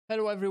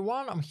Hello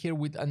everyone, I'm here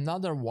with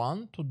another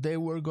one. Today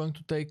we're going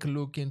to take a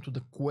look into the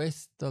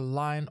quest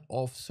line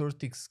of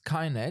Certik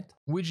Skynet,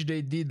 which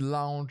they did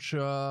launch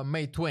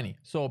May 20,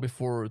 so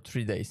before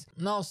 3 days.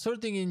 Now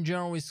Certik in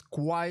general is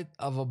quite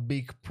of a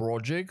big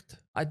project.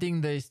 I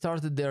think they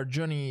started their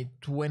journey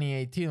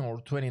 2018 or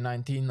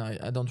 2019,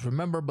 I don't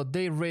remember, but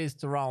they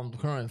raised around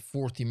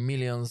 140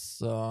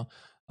 millions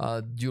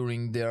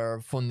during their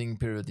funding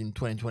period in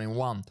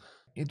 2021.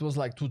 It was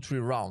like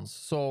 2-3 rounds,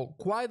 so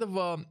quite of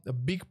a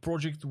big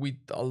project with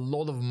a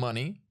lot of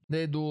money.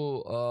 They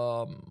do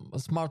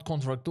smart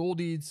contract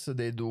audits,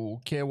 they do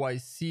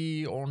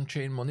KYC,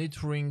 on-chain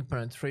monitoring,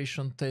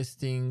 penetration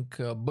testing,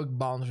 bug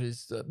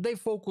boundaries. They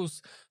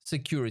focus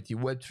security,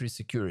 Web3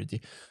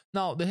 security.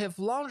 Now they have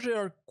launched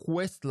their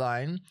quest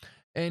line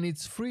and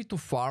it's free to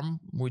farm,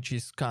 which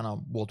is kind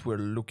of what we're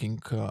looking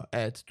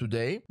at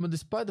today. But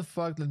despite the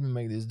fact, let me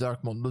make this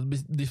dark mode, but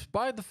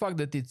despite the fact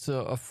that it's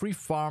a free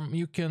farm,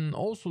 you can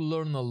also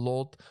learn a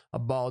lot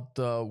about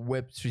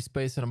Web3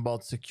 space and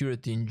about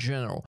security in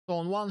general. So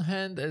on one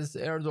hand, as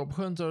airdrop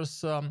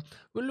hunters,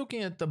 we're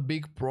looking at a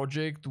big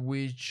project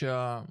which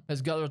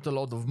has gathered a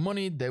lot of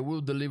money. They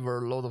will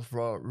deliver a lot of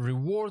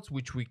rewards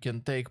which we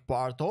can take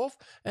part of.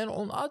 And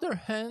on the other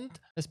hand,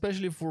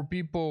 especially for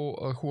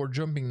people who are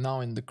jumping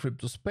now in the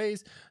crypto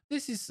space,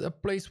 this is a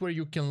place where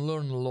you can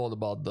learn a lot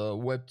about the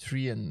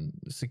Web3 and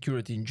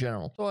security in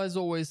general. So as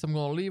always, I'm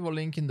gonna leave a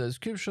link in the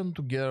description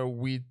together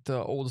with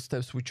all the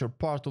steps which are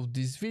part of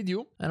this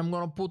video, and I'm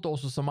gonna put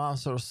also some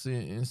answers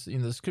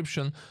in the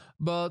description.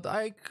 But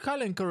I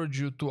highly encourage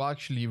you to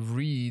actually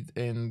read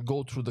and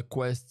go through the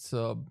quests,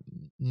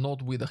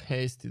 not with a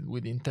haste,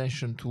 with the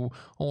intention to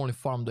only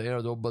farm the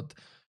airdrop, but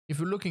if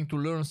you're looking to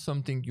learn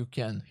something, you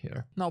can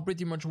here. Now,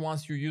 pretty much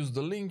once you use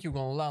the link, you're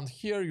gonna land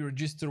here, you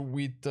register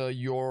with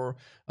your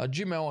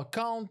Gmail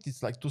account.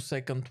 It's like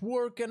 2-second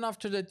work, and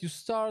after that you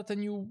start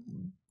and you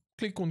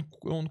click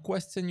on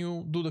quests and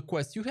you do the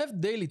quest. You have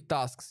daily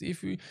tasks.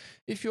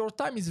 If your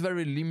time is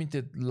very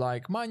limited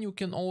like mine, you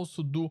can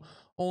also do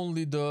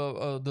only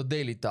the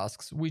daily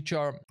tasks, which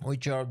are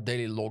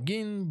daily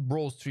login,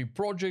 browse 3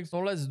 projects. So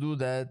let's do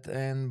that.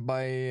 And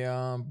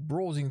by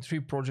browsing 3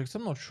 projects,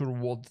 I'm not sure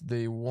what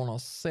they wanna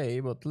say,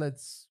 but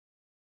let's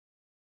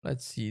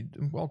see.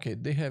 Okay,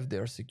 they have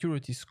their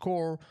security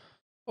score.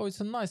 Oh,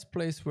 it's a nice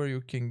place where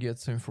you can get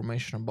some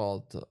information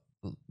about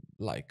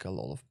like a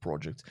lot of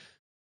projects.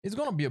 It's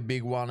gonna be a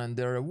big one and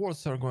their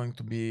rewards are going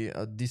to be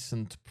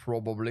decent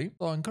probably.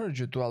 So I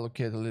encourage you to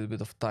allocate a little bit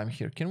of time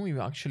here. Can we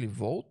actually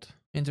vote?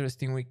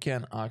 Interesting, we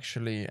can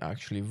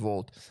actually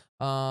vote.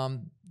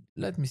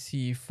 Let me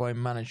see if I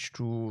managed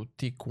to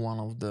tick one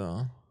of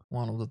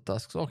the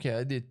tasks. Okay,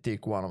 I did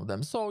tick one of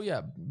them. So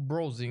yeah,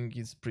 browsing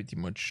is pretty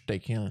much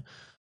taking a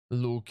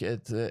look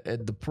at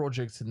the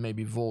projects and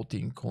maybe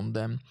voting on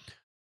them.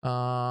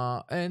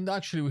 And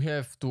actually we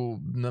have to,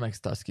 the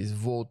next task is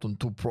vote on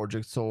 2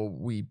 projects, so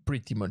we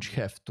pretty much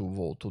have to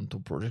vote on 2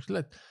 projects.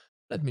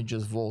 Let me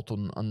just vote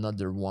on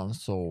another one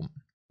so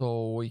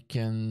we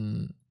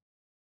can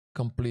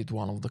complete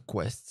one of the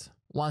quests.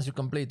 Once you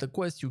complete the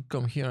quest, you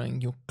come here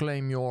and you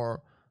claim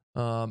your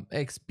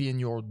XP and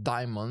your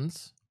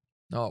diamonds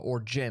or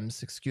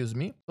gems, excuse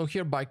me. So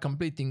here by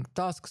completing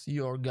tasks,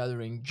 you're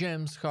gathering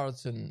gems,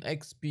 hearts and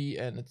XP,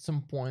 and at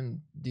some point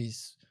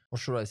these, or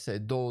should I say,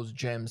 those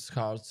gems,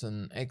 hearts,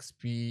 and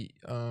XP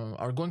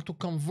are going to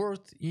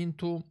convert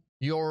into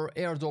your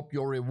airdrop,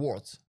 your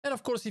rewards. And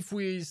of course, if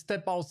we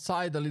step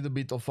outside a little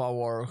bit of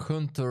our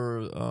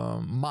hunter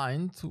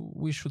mind,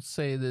 we should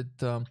say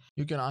that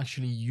you can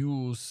actually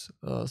use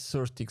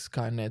Certik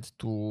Skynet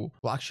to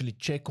actually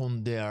check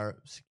on their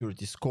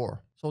security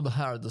score. So the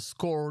higher the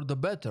score, the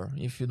better.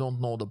 If you don't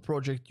know the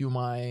project, you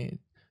might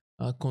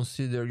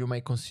consider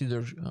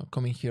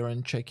coming here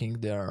and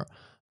checking their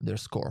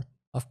score.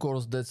 Of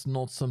course, that's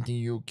not something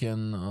you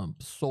can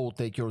so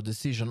take your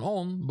decision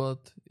on,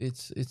 but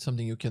it's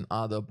something you can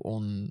add up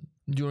on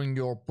during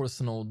your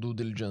personal due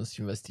diligence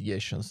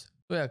investigations.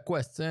 So yeah,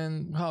 quests,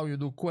 and how you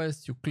do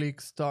quests, you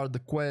click start the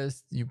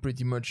quest, you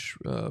pretty much,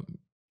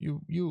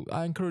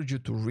 I encourage you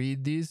to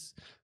read this,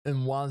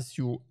 and once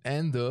you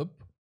end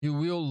up, you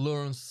will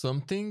learn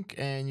something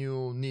and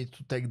you need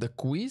to take the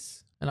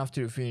quiz, and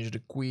after you finish the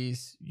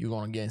quiz, you're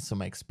gonna gain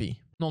some XP.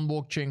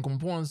 Non-blockchain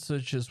components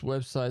such as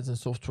websites and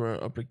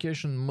software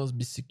applications must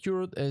be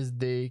secured as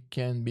they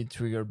can be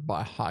triggered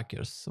by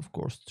hackers, of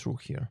course, through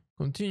here.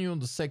 Continue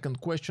the second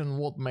question,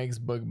 what makes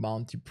bug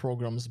bounty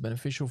programs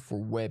beneficial for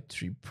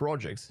Web3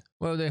 projects?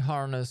 Well, they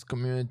harness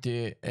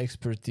community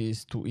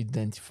expertise to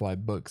identify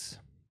bugs.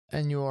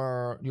 And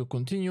you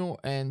continue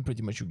and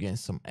pretty much you gain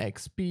some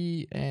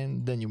XP,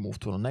 and then you move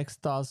to the next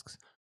task.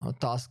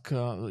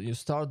 You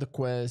start the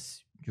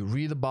quest, you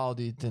read about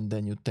it, and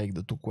then you take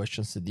the 2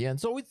 questions at the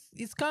end. So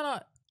it's kind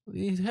of,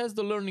 it has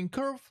the learning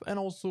curve, and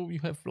also you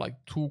have like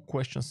 2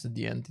 questions at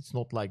the end. It's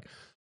not like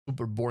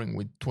super boring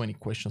with 20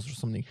 questions or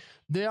something.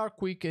 They are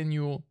quick and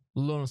you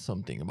learn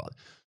something about it.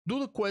 Do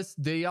the quests,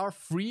 they are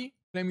free,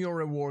 claim your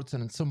rewards,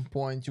 and at some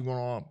point you're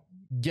gonna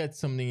get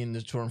something in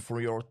return for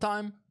your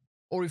time.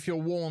 or if you're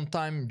low on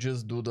time,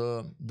 just do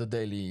the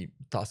daily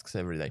tasks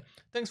every day.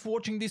 Thanks for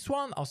watching this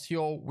one. I'll see you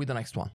all with the next one.